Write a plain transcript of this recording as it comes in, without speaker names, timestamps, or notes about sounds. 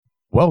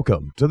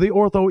Welcome to the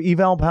Ortho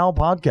Eval Pal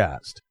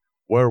podcast,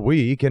 where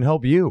we can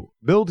help you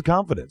build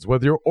confidence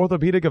with your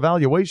orthopedic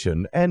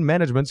evaluation and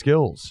management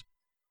skills.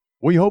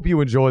 We hope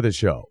you enjoy the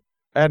show.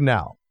 And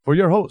now, for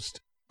your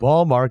host,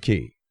 Paul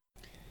Marquis.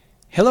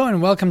 Hello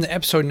and welcome to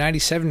episode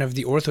 97 of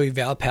the Ortho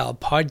Eval Pal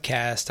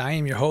podcast. I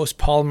am your host,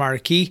 Paul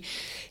Marquis,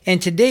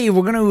 and today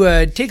we're going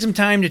to take some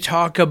time to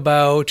talk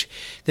about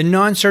the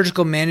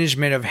non-surgical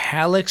management of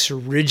hallux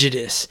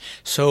rigidus.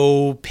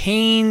 So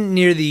pain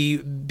near the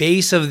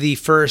base of the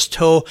first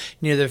toe,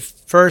 near the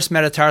first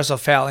metatarsal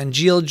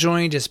phalangeal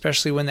joint,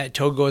 especially when that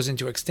toe goes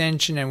into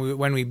extension and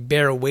when we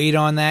bear weight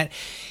on that.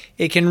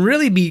 It can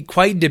really be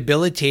quite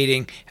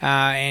debilitating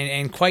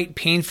and quite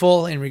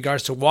painful in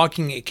regards to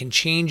walking. It can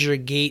change your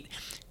gait,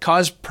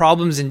 cause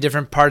problems in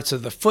different parts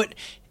of the foot,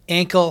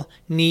 ankle,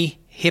 knee,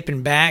 hip,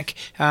 and back.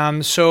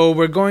 So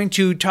we're going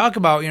to talk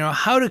about,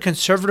 how to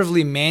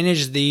conservatively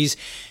manage these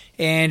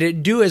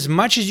and do as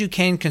much as you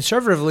can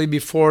conservatively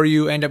before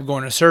you end up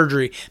going to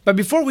surgery. But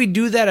before we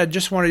do that, I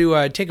just wanted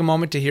to take a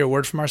moment to hear a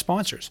word from our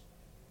sponsors.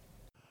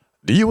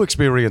 Do you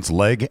experience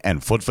leg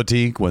and foot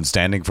fatigue when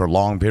standing for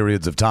long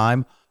periods of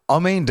time? A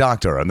Maine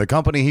doctor and the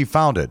company he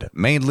founded,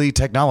 Mainly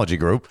Technology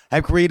Group,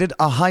 have created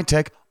a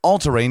high-tech,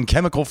 all-terrain,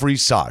 chemical-free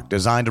sock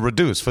designed to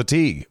reduce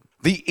fatigue.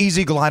 The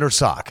Easy Glider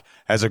sock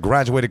has a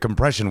graduated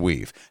compression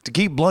weave to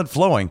keep blood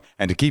flowing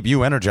and to keep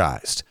you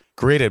energized.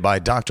 Created by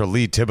Dr.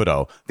 Lee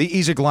Thibodeau, the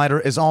Easy Glider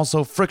is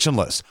also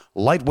frictionless,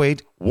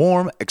 lightweight,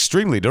 warm,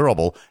 extremely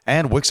durable,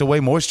 and wicks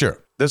away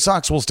moisture. The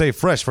socks will stay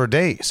fresh for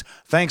days,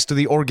 thanks to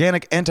the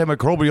organic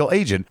antimicrobial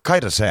agent,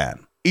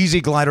 chitosan.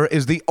 Easy Glider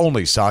is the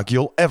only sock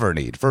you'll ever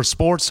need for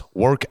sports,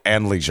 work,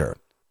 and leisure.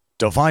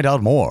 To find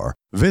out more,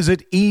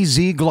 visit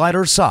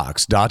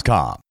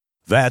EasyGliderSocks.com.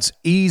 That's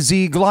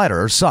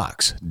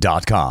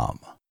EasyGliderSocks.com.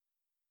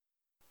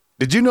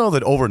 Did you know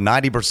that over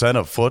 90%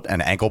 of foot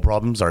and ankle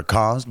problems are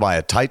caused by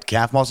a tight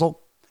calf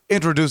muscle?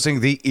 Introducing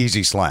the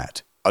Easy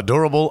Slant, a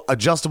durable,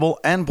 adjustable,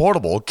 and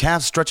portable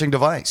calf stretching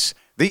device.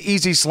 The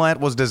Easy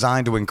Slant was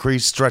designed to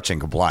increase stretching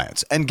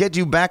compliance and get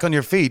you back on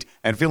your feet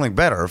and feeling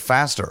better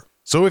faster.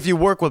 So if you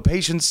work with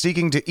patients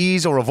seeking to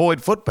ease or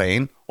avoid foot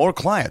pain or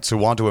clients who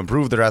want to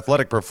improve their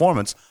athletic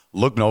performance,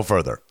 look no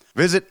further.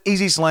 Visit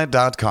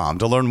EasySlant.com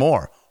to learn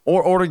more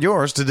or order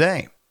yours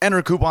today.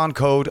 Enter coupon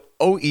code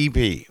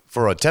OEP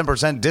for a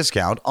 10%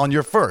 discount on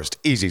your first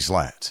Easy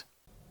Slant.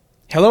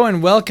 Hello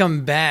and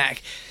welcome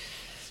back.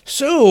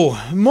 So,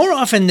 more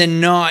often than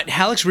not,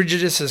 hallux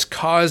rigidus is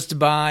caused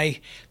by,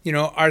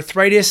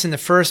 arthritis in the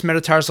first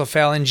metatarsal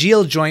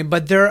phalangeal joint,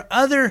 but there are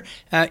other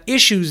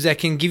issues that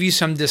can give you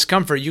some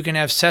discomfort. You can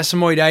have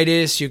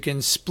sesamoiditis, you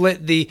can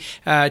split the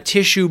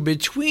tissue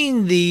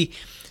between the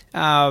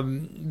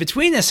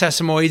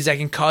sesamoids that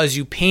can cause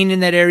you pain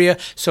in that area.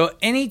 So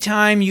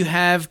anytime you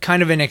have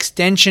kind of an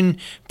extension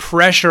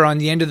pressure on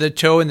the end of the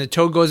toe and the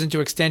toe goes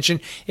into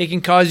extension, it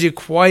can cause you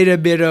quite a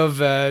bit of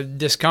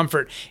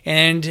discomfort.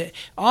 And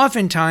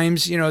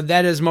oftentimes,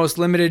 that is most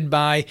limited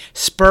by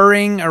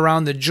spurring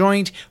around the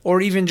joint or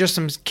even just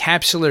some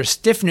capsular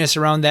stiffness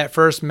around that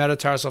first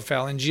metatarsal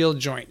phalangeal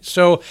joint.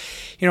 So,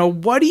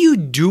 what do you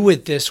do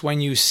with this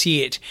when you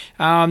see it?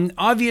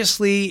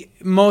 Obviously,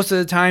 most of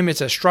the time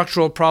it's a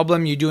structural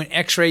problem. You do an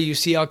x-ray, you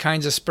see all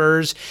kinds of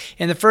spurs,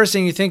 and the first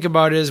thing you think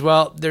about is,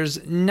 well,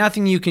 there's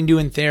nothing you can do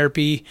in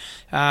therapy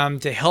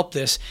to help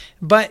this.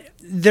 But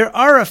there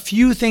are a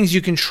few things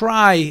you can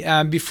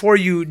try before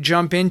you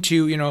jump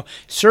into,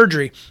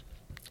 surgery.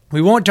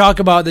 We won't talk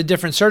about the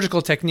different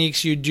surgical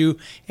techniques you do,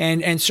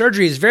 and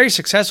surgery is very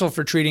successful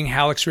for treating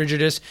hallux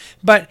rigidus,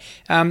 but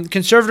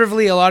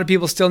conservatively, a lot of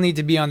people still need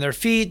to be on their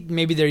feet.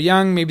 Maybe they're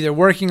young, maybe they're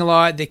working a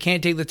lot, they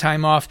can't take the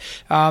time off.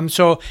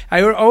 So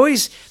I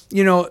always,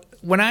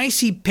 when I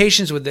see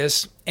patients with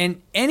this,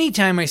 and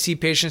anytime I see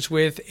patients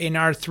with an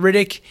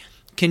arthritic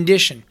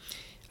condition,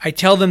 I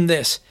tell them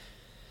this: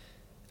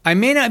 I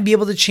may not be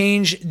able to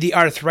change the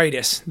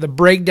arthritis, the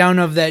breakdown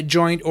of that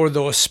joint or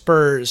those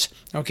spurs,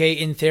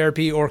 in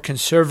therapy or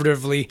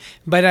conservatively,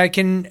 but I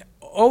can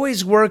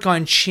always work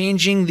on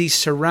changing the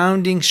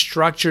surrounding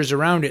structures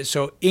around it.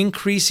 So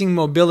increasing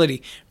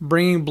mobility,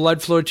 bringing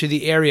blood flow to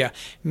the area,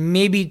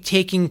 maybe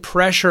taking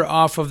pressure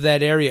off of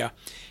that area,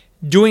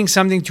 doing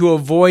something to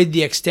avoid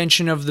the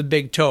extension of the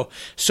big toe.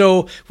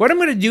 So what I'm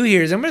going to do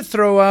here is I'm going to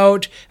throw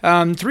out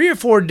 3 or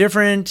 4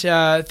 different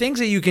things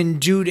that you can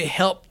do to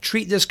help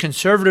treat this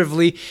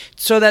conservatively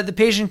so that the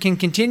patient can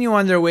continue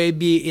on their way,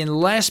 be in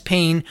less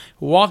pain,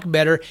 walk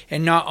better,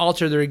 and not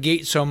alter their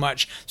gait so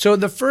much. So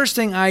the first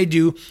thing I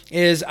do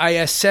is I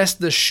assess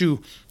the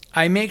shoe.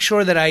 I make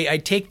sure that I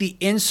take the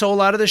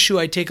insole out of the shoe,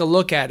 I take a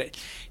look at it.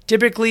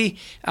 Typically,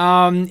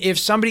 if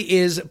somebody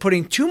is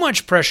putting too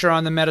much pressure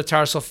on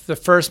the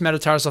first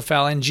metatarsal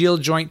phalangeal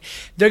joint,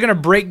 they're going to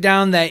break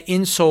down that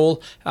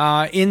insole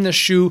in the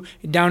shoe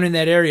down in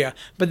that area.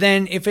 But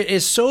then if it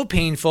is so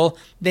painful,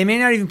 they may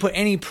not even put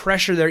any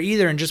pressure there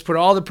either and just put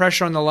all the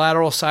pressure on the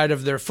lateral side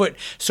of their foot.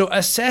 So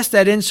assess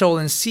that insole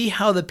and see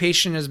how the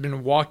patient has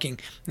been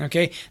walking.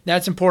 Okay,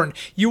 that's important.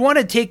 You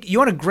want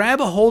to grab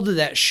a hold of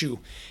that shoe.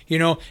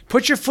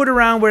 Put your foot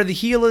around where the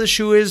heel of the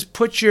shoe is,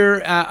 put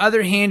your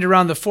other hand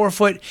around the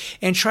forefoot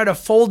and try to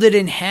fold it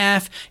in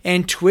half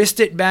and twist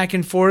it back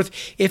and forth.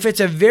 If it's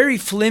a very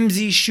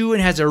flimsy shoe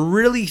and has a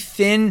really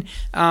thin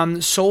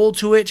sole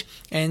to it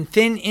and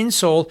thin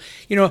insole,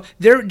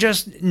 they're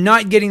just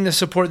not getting the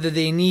support that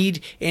they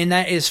need, and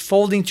that is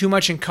folding too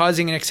much and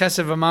causing an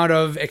excessive amount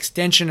of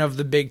extension of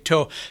the big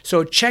toe.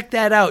 So check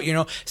that out.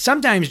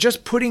 Sometimes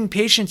just putting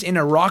patients in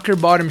a rocker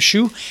bottom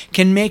shoe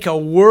can make a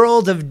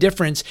world of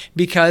difference,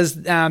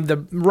 because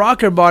the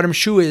rocker bottom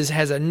shoe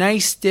has a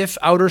nice stiff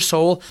outer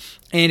sole,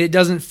 and it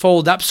doesn't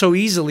fold up so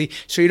easily,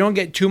 so you don't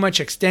get too much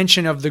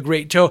extension of the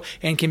great toe,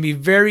 and can be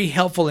very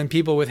helpful in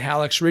people with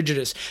hallux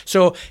rigidus.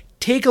 So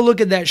take a look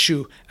at that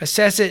shoe,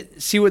 assess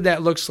it, see what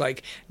that looks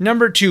like.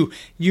 Number 2,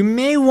 you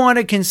may want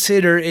to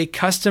consider a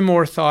custom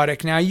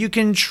orthotic. Now, you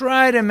can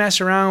try to mess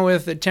around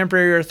with a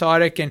temporary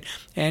orthotic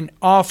and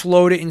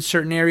offload it in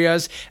certain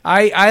areas.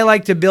 I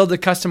like to build a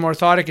custom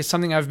orthotic. It's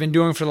something I've been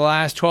doing for the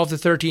last 12 to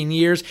 13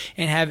 years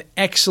and have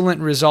excellent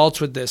results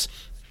with this.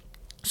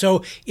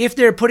 So if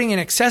they're putting an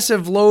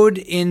excessive load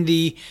in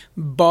the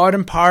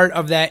bottom part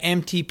of that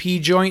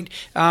MTP joint,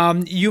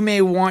 you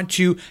may want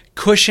to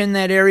cushion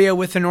that area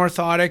with an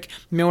orthotic.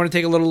 You may want to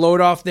take a little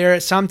load off there.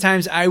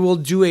 Sometimes I will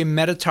do a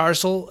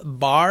metatarsal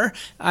bar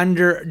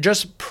under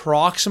just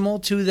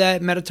proximal to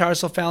that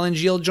metatarsal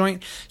phalangeal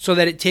joint so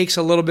that it takes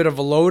a little bit of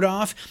a load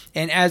off.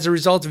 And as a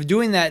result of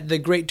doing that, the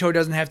great toe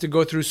doesn't have to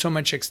go through so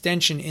much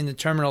extension in the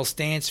terminal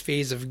stance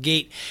phase of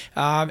gait.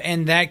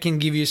 And that can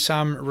give you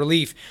some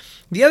relief.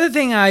 The other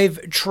thing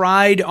I've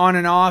tried on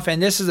and off,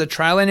 and this is a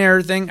trial and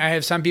error thing, I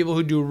have some people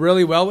who do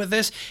really well with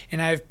this,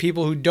 and I have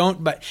people who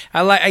don't, but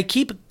I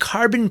keep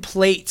carbon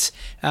plates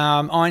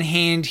on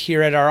hand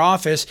here at our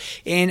office,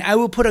 and I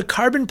will put a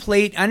carbon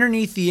plate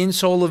underneath the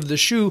insole of the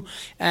shoe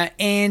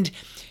and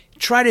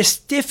try to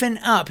stiffen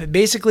up.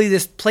 Basically,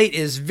 this plate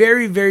is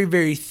very, very,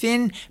 very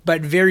thin, but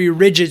very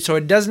rigid, so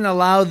it doesn't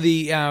allow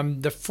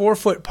the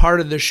forefoot part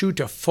of the shoe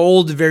to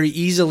fold very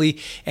easily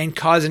and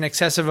cause an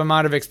excessive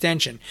amount of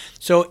extension.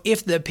 So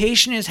if the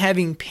patient is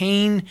having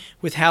pain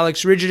with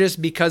hallux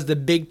rigidus because the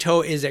big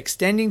toe is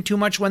extending too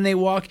much when they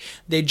walk,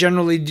 they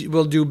generally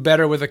will do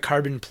better with a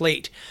carbon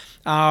plate.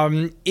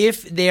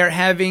 If they are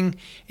having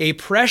a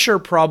pressure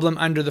problem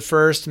under the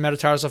first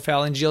metatarsal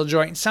phalangeal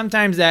joint,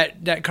 sometimes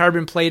that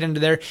carbon plate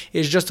under there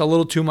is just a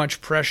little too much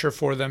pressure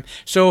for them.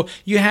 So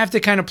you have to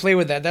kind of play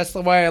with that. That's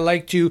why I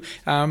like to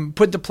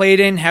put the plate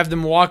in, have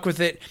them walk with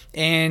it,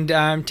 and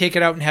take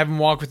it out and have them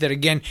walk with it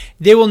again.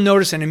 They will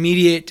notice an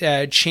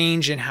immediate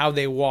change in how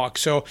they walk.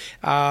 So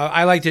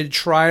I like to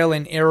trial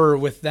and error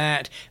with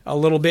that a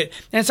little bit.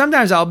 And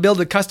sometimes I'll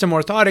build a custom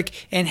orthotic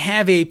and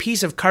have a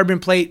piece of carbon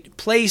plate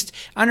placed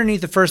underneath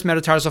the first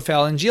metatarsal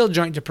phalangeal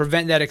joint to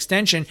prevent that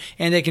extension,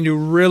 and they can do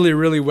really,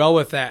 really well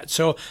with that.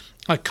 So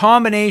a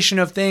combination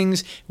of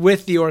things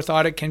with the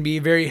orthotic can be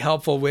very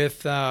helpful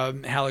with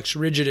hallux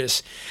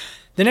rigidus.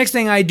 The next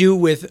thing I do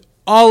with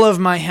all of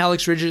my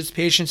hallux rigidus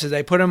patients is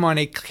I put them on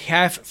a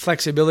calf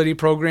flexibility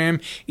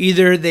program.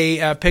 Either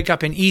they pick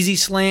up an easy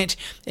slant,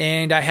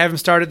 and I have them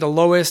start at the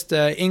lowest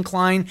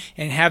incline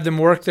and have them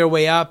work their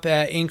way up,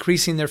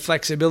 increasing their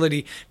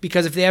flexibility.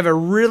 Because if they have a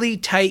really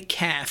tight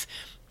calf,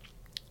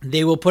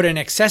 they will put an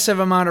excessive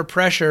amount of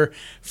pressure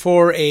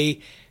for a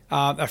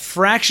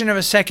fraction of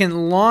a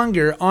second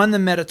longer on the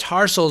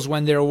metatarsals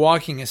when they're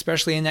walking,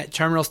 especially in that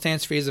terminal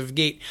stance phase of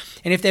gait.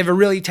 And if they have a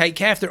really tight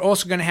calf, they're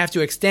also going to have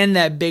to extend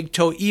that big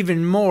toe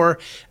even more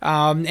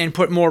and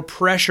put more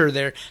pressure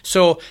there.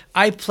 So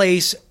I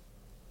place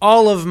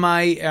all of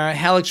my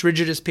hallux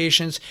rigidus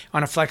patients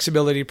on a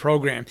flexibility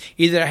program.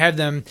 Either I have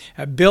them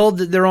build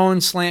their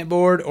own slant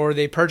board or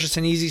they purchase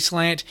an easy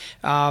slant,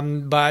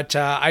 but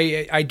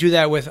I do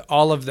that with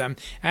all of them.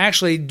 I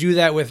actually do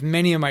that with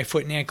many of my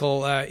foot and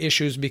ankle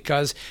issues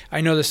because I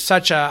know there's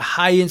such a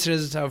high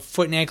incidence of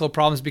foot and ankle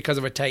problems because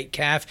of a tight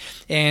calf.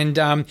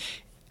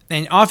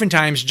 And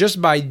oftentimes,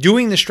 just by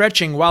doing the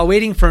stretching while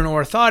waiting for an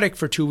orthotic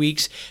for 2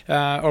 weeks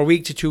or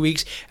week to 2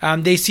 weeks,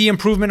 they see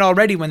improvement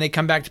already when they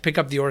come back to pick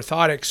up the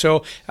orthotic.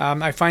 So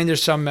I find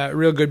there's some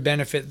real good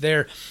benefit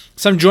there.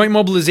 Some joint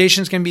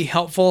mobilizations can be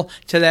helpful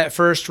to that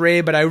first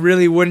ray, but I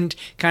really wouldn't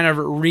kind of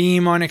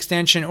ream on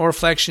extension or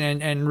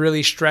flexion and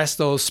really stress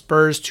those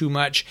spurs too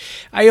much.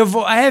 I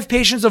have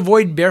patients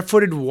avoid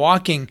barefooted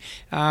walking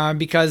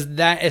because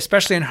that,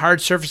 especially on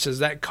hard surfaces,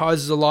 that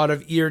causes a lot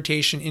of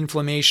irritation,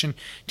 inflammation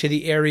to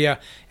the area.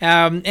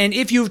 And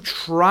if you've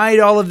tried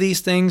all of these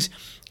things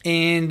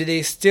and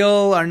they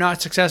still are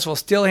not successful,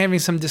 still having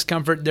some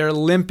discomfort, they're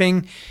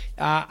limping,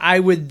 I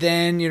would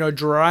then,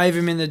 drive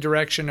him in the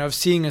direction of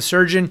seeing a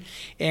surgeon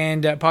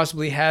and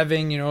possibly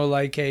having,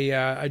 like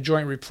a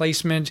joint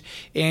replacement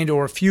and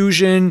or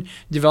fusion,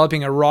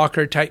 developing a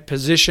rocker type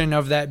position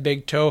of that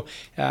big toe,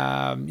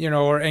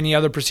 or any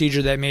other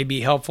procedure that may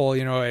be helpful,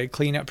 a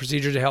cleanup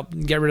procedure to help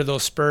get rid of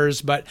those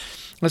spurs. But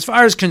as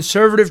far as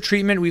conservative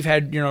treatment, we've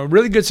had,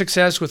 really good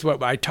success with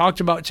what I talked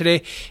about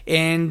today.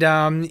 And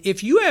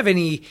if you have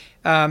any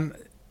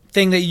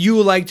thing that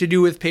you like to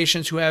do with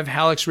patients who have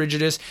hallux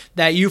rigidus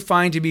that you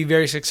find to be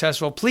very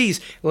successful, please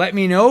let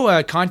me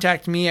know.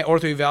 Contact me at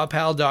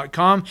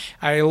orthoevalpal.com.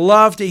 I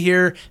love to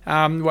hear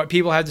what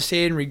people have to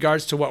say in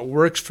regards to what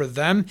works for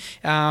them.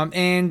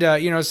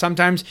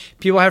 Sometimes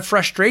people have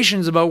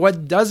frustrations about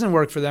what doesn't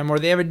work for them, or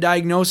they have a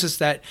diagnosis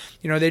that,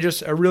 they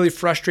just are really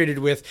frustrated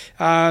with.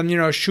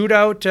 Shoot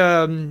out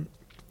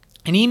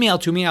an email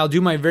to me. I'll do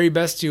my very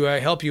best to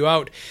help you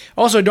out.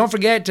 Also, don't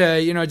forget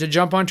to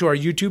jump onto our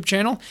YouTube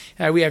channel.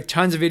 We have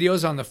tons of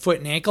videos on the foot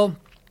and ankle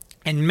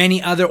and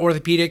many other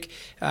orthopedic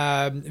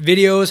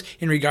videos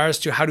in regards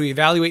to how to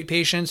evaluate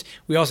patients.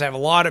 We also have a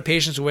lot of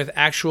patients with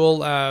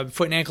actual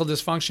foot and ankle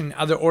dysfunction,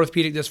 other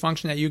orthopedic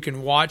dysfunction that you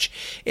can watch.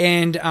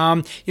 And,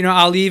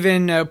 I'll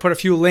even put a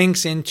few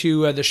links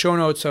into the show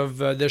notes of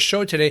this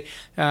show today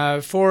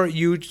for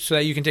you so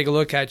that you can take a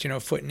look at,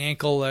 foot and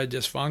ankle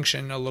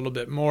dysfunction a little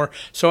bit more.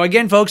 So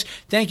again, folks,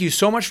 thank you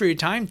so much for your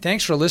time.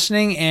 Thanks for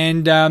listening.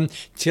 And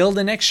till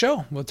the next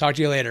show, we'll talk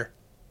to you later.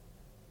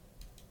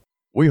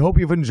 We hope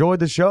you've enjoyed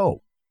the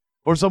show.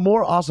 For some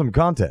more awesome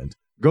content,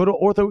 go to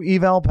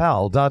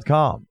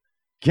orthoevalpal.com.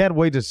 Can't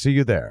wait to see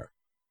you there.